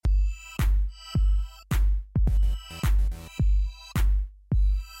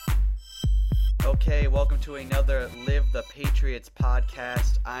Okay, welcome to another Live the Patriots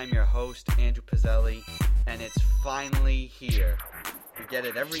podcast. I'm your host, Andrew Pizzelli, and it's finally here. We get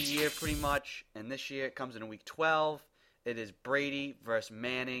it every year pretty much, and this year it comes in week 12. It is Brady versus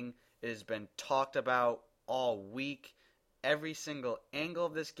Manning. It has been talked about all week. Every single angle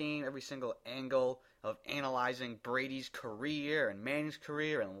of this game, every single angle of analyzing Brady's career and Manning's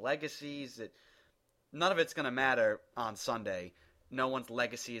career and legacies, none of it's going to matter on Sunday. No one's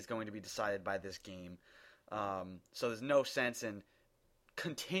legacy is going to be decided by this game. So there's no sense in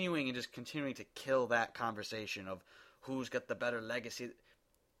continuing to kill that conversation of who's got the better legacy.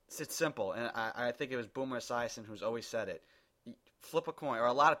 It's simple, and I think it was Boomer Esiason who's always said it. Flip a coin, or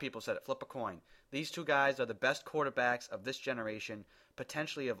a lot of people said it, flip a coin. These two guys are the best quarterbacks of this generation,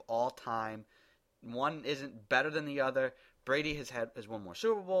 potentially of all time. One isn't better than the other. Brady has won more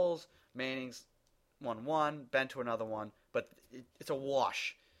Super Bowls. Manning's won one, been to another one, but it's a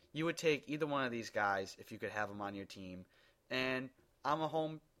wash. You would take either one of these guys if you could have them on your team, and I'm a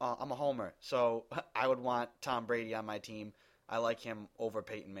homer, so I would want Tom Brady on my team. I like him over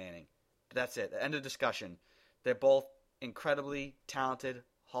Peyton Manning. But that's it. End of discussion. They're both incredibly talented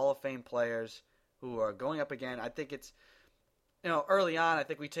Hall of Fame players who are going up again. I think it's, early on, I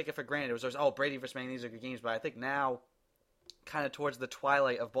think we take it for granted. It was always, Brady versus Manning, these are good games, but I think now, kind of towards the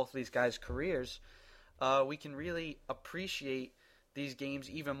twilight of both of these guys' careers, we can really appreciate these games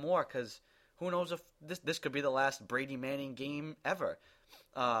even more, because who knows if this could be the last Brady Manning game ever,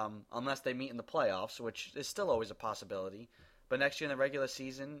 unless they meet in the playoffs, which is still always a possibility. But next year in the regular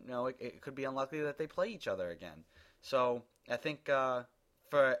season, it could be unlikely that they play each other again. So I think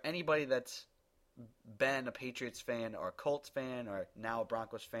for anybody that's been a Patriots fan or a Colts fan or now a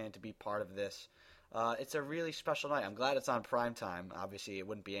Broncos fan to be part of this, it's a really special night. I'm glad it's on prime time. Obviously, it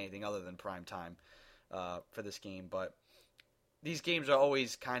wouldn't be anything other than prime time for this game, but these games are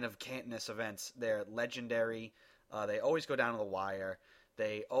always kind of can't-miss events. They're legendary. They always go down to the wire.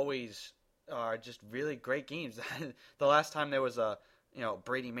 They always are just really great games. The last time there was a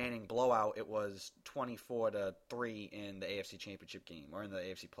Brady Manning blowout, it was 24-3 in the AFC Championship game or in the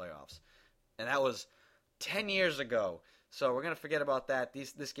AFC playoffs, and that was 10 years ago. So we're gonna forget about that.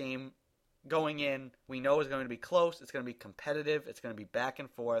 This game going in, we know is going to be close. It's going to be competitive. It's going to be back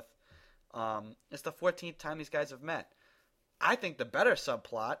and forth. It's the 14th time these guys have met. I think the better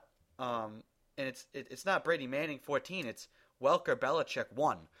subplot, and it's not Brady Manning 14, it's Welker Belichick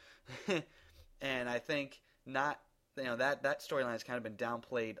 1. And I think that storyline has kind of been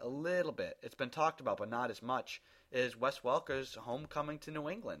downplayed a little bit. It's been talked about, but not as much, is Wes Welker's homecoming to New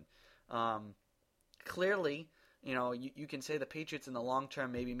England. Clearly, you can say the Patriots in the long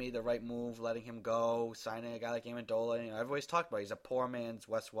term maybe made the right move, letting him go, signing a guy like Amendola. Everybody's talked about he's a poor man's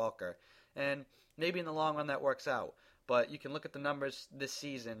Wes Welker. And maybe in the long run that works out. But you can look at the numbers this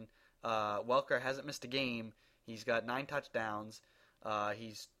season. Welker hasn't missed a game. He's got 9 touchdowns.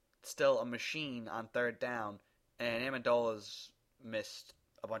 He's still a machine on third down. And Amendola's missed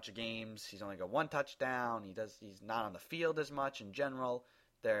a bunch of games. He's only got 1 touchdown. He's not on the field as much in general.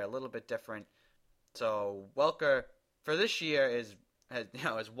 They're a little bit different. So Welker for this year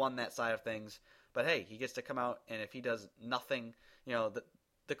has won that side of things. But hey, he gets to come out, and if he does nothing,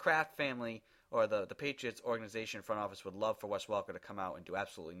 the Kraft family or the Patriots organization front office would love for Wes Welker to come out and do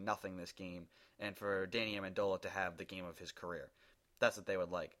absolutely nothing this game, and for Danny Amendola to have the game of his career. That's what they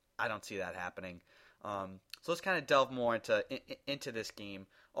would like. I don't see that happening. So let's kind of delve more into this game.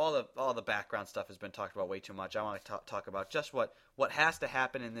 All the background stuff has been talked about way too much. I want to talk about just what has to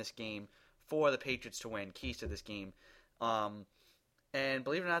happen in this game for the Patriots to win, keys to this game. And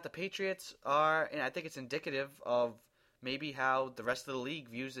believe it or not, the Patriots are, and I think it's indicative of maybe how the rest of the league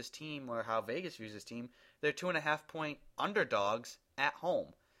views this team or how Vegas views this team. They're 2.5-point underdogs at home.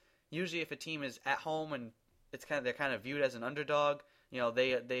 Usually if a team is at home and they're kind of viewed as an underdog, they're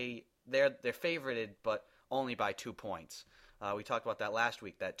favorited, but only by 2 points. We talked about that last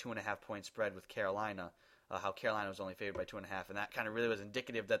week, that 2.5-point spread with Carolina, how Carolina was only favored by 2.5, and that kind of really was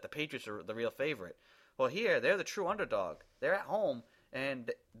indicative that the Patriots are the real favorite. Well, here, they're the true underdog. They're at home, and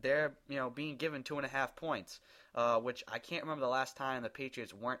they're being given 2.5 points, which I can't remember the last time the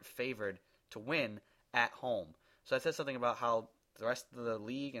Patriots weren't favored to win at home. So that says something about how the rest of the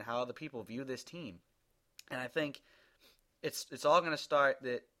league and how other people view this team. And I think it's all going to start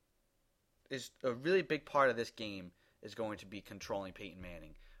that is a really big part of this game is going to be controlling Peyton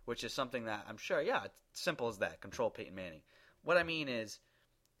Manning, which is something that I'm sure, it's simple as that, control Peyton Manning. What I mean is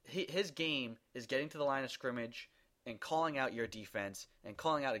his game is getting to the line of scrimmage and calling out your defense and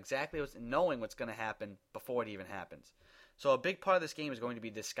calling out exactly knowing what's going to happen before it even happens. So a big part of this game is going to be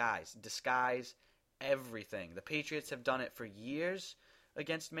disguise. Disguise everything. The Patriots have done it for years.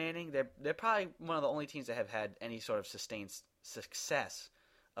 against Manning. They're probably one of the only teams that have had any sort of sustained success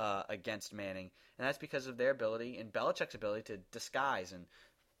against Manning, and that's because of their ability and Belichick's ability to disguise and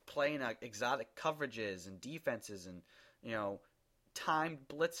play in exotic coverages and defenses and timed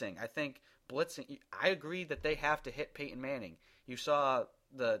blitzing. I think blitzing. I agree that they have to hit Peyton Manning. You saw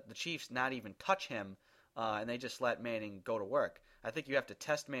the Chiefs not even touch him, and they just let Manning go to work. I think you have to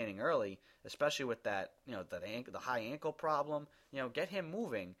test Manning early, especially with that the high ankle problem. Get him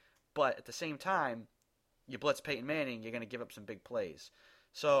moving, but at the same time, you blitz Peyton Manning, you're going to give up some big plays.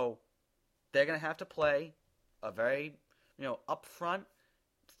 So they're going to have to play a very upfront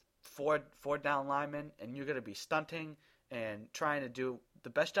four down lineman, and you're going to be stunting and trying to do the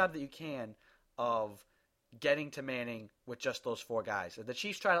best job that you can of getting to Manning with just those 4 guys. The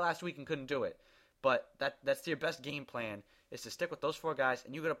Chiefs tried it last week and couldn't do it, but that's your best game plan is to stick with those 4 guys,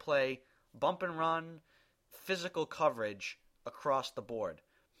 and you're going to play bump and run, physical coverage across the board.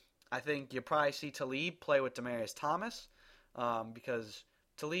 I think you'll probably see Talib play with Demaryius Thomas because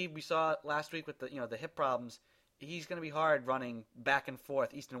Talib, we saw last week with the hip problems. He's going to be hard running back and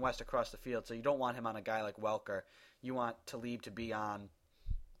forth, east and west across the field, so you don't want him on a guy like Welker. You want Talib to be on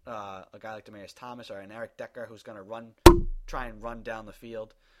a guy like Demaryius Thomas or an Eric Decker who's going to try and run down the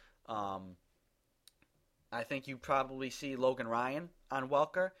field. I think you probably see Logan Ryan on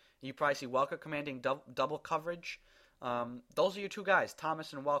Welker. You probably see Welker commanding double coverage. Those are your 2 guys,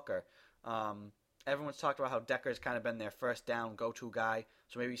 Thomas and Welker. Everyone's talked about how Decker's kind of been their first down go-to guy,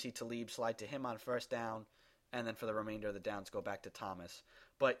 so maybe you see Talib slide to him on first down, and then for the remainder of the downs go back to Thomas.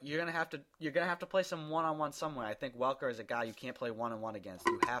 But you're gonna have to play some one-on-one somewhere. I think Welker is a guy you can't play one-on-one against.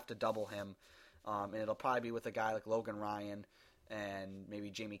 You have to double him, and it'll probably be with a guy like Logan Ryan and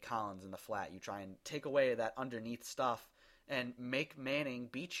maybe Jamie Collins in the flat. You try and take away that underneath stuff and make Manning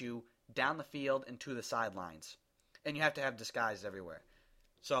beat you down the field and to the sidelines. And you have to have disguise everywhere.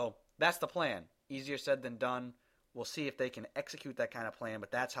 So that's the plan. Easier said than done. We'll see if they can execute that kind of plan,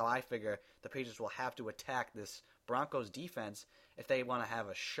 but that's how I figure the Patriots will have to attack this Broncos defense if they want to have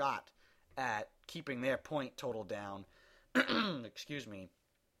a shot at keeping their point total down, excuse me,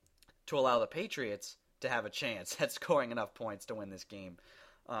 to allow the Patriots to have a chance at scoring enough points to win this game.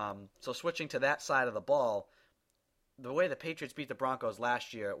 So switching to that side of the ball, the way the Patriots beat the Broncos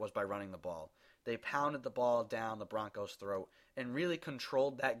last year was by running the ball. They pounded the ball down the Broncos' throat and really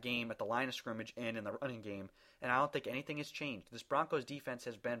controlled that game at the line of scrimmage and in the running game, and I don't think anything has changed. This Broncos defense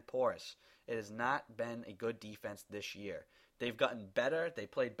has been porous. It has not been a good defense this year. They've gotten better. They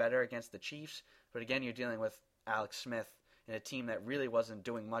played better against the Chiefs, but again, you're dealing with Alex Smith and a team that really wasn't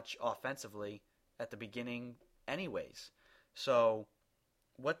doing much offensively at the beginning anyways. So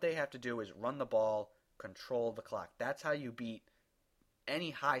what they have to do is run the ball, control the clock. That's how you beat any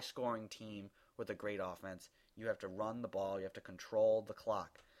high-scoring team with a great offense. You have to run the ball. You have to control the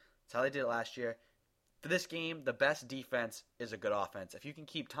clock. That's how they did it last year. For this game, the best defense is a good offense. If you can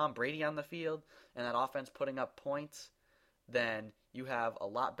keep Tom Brady on the field and that offense putting up points, then you have a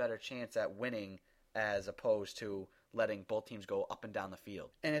lot better chance at winning as opposed to letting both teams go up and down the field.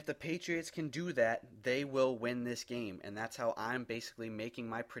 And if the Patriots can do that, they will win this game. And that's how I'm basically making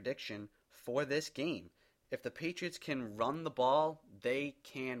my prediction for this game. If the Patriots can run the ball, they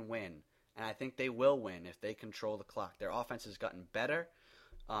can win. And I think they will win if they control the clock. Their offense has gotten better.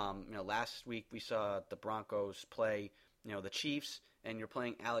 Last week we saw the Broncos play, the Chiefs, and you're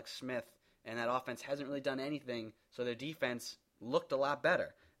playing Alex Smith, and that offense hasn't really done anything, so their defense looked a lot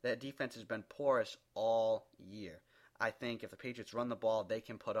better. That defense has been porous all year. I think if the Patriots run the ball, they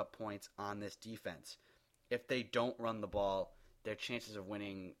can put up points on this defense. If they don't run the ball, their chances of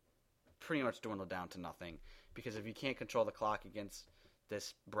winning pretty much dwindle down to nothing, because if you can't control the clock against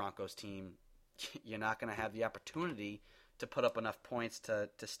this Broncos team, you're not going to have the opportunity to put up enough points to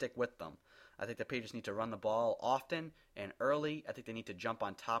stick with them. I think the Patriots need to run the ball often and early. I think they need to jump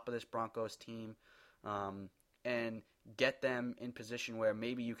on top of this Broncos team and get them in position where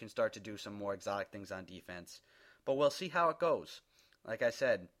maybe you can start to do some more exotic things on defense. But we'll see how it goes. Like I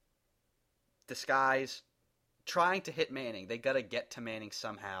said, disguise, trying to hit Manning. They got to get to Manning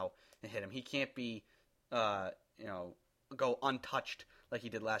somehow and hit him. He can't be, go untouched like he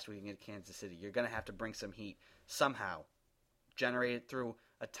did last week against Kansas City. You're going to have to bring some heat somehow. Generate it through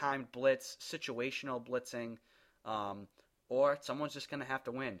a timed blitz, situational blitzing, or someone's just going to have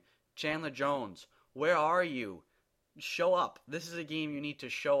to win. Chandler Jones, where are you? Show up. This is a game you need to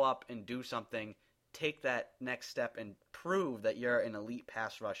show up and do something. Take that next step and prove that you're an elite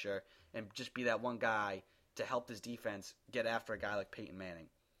pass rusher and just be that one guy to help this defense get after a guy like Peyton Manning.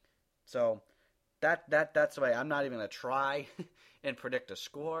 So that's the way. I'm not even going to try and predict a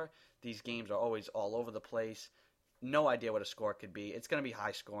score. These games are always all over the place. no idea what a score could be. It's going to be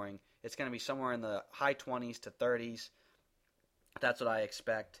high scoring. It's going to be somewhere in the high 20s to 30s. That's what I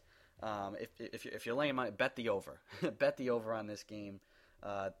expect. If you're laying money, bet the over. Bet the over on this game.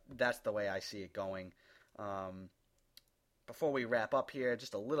 That's the way I see it going. Before we wrap up here,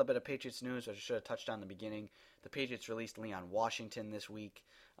 just a little bit of Patriots news, which I should have touched on in the beginning. The Patriots released Leon Washington this week.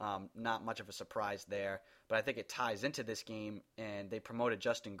 Not much of a surprise there, but I think it ties into this game, and they promoted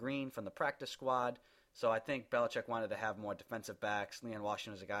Justin Green from the practice squad. So I think Belichick wanted to have more defensive backs. Leon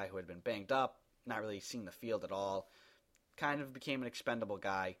Washington was a guy who had been banged up, not really seen the field at all, kind of became an expendable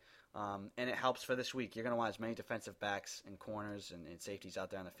guy. And it helps for this week. You're going to want as many defensive backs and corners and safeties out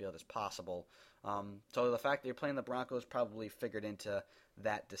there on the field as possible. So the fact that you're playing the Broncos probably figured into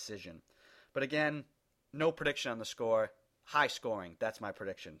that decision. But again, no prediction on the score. High scoring. That's my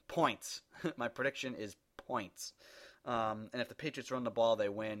prediction. Points. My prediction is points. And if the Patriots run the ball, they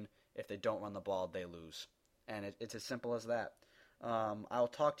win. If they don't run the ball, they lose. And it's as simple as that. I'll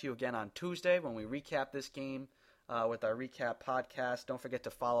talk to you again on Tuesday when we recap this game with our recap podcast. Don't forget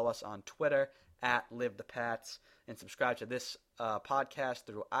to follow us on Twitter at LiveThePats and subscribe to this podcast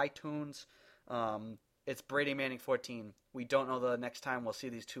through iTunes. It's Brady Manning 14. We don't know the next time we'll see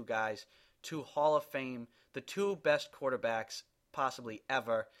these two guys. Two Hall of Fame, the two best quarterbacks possibly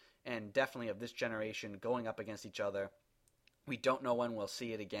ever, and definitely of this generation going up against each other. We don't know when we'll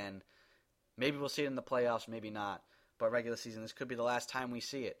see it again. Maybe we'll see it in the playoffs, maybe not. But regular season, this could be the last time we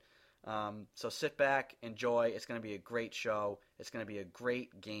see it. So sit back, enjoy. It's going to be a great show. It's going to be a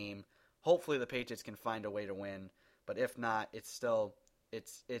great game. Hopefully the Patriots can find a way to win. But if not, it's still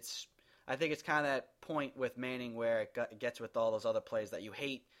I think it's kind of that point with Manning where it gets with all those other plays that you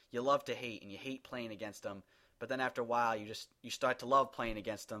hate, you love to hate, and you hate playing against them. But then after a while, you start to love playing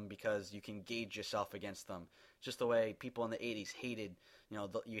against them because you can gauge yourself against them. Just the way people in the 80s hated,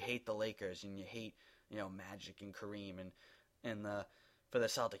 you hate the Lakers and you hate, Magic and Kareem and for the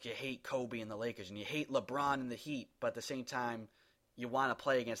Celtics, you hate Kobe and the Lakers and you hate LeBron and the Heat. But at the same time, you want to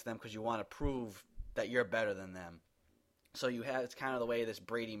play against them because you want to prove that you're better than them. So it's kind of the way this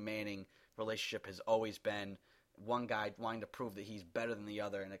Brady-Manning relationship has always been. One guy wanting to prove that he's better than the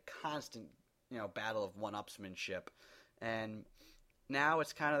other in a constant, battle of one-upsmanship. And now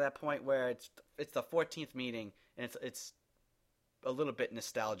it's kind of that point where it's the 14th meeting, and it's a little bit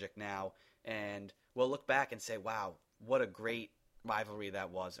nostalgic now. And we'll look back and say, wow, what a great rivalry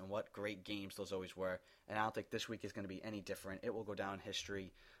that was, and what great games those always were. And I don't think this week is going to be any different. It will go down in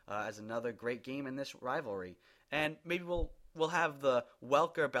history as another great game in this rivalry. And maybe we'll have the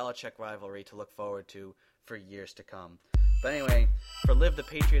Welker-Belichick rivalry to look forward to for years to come. But anyway, for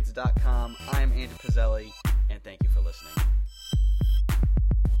LiveThePatriots.com, I'm Andrew Pizzelli, and thank you for listening.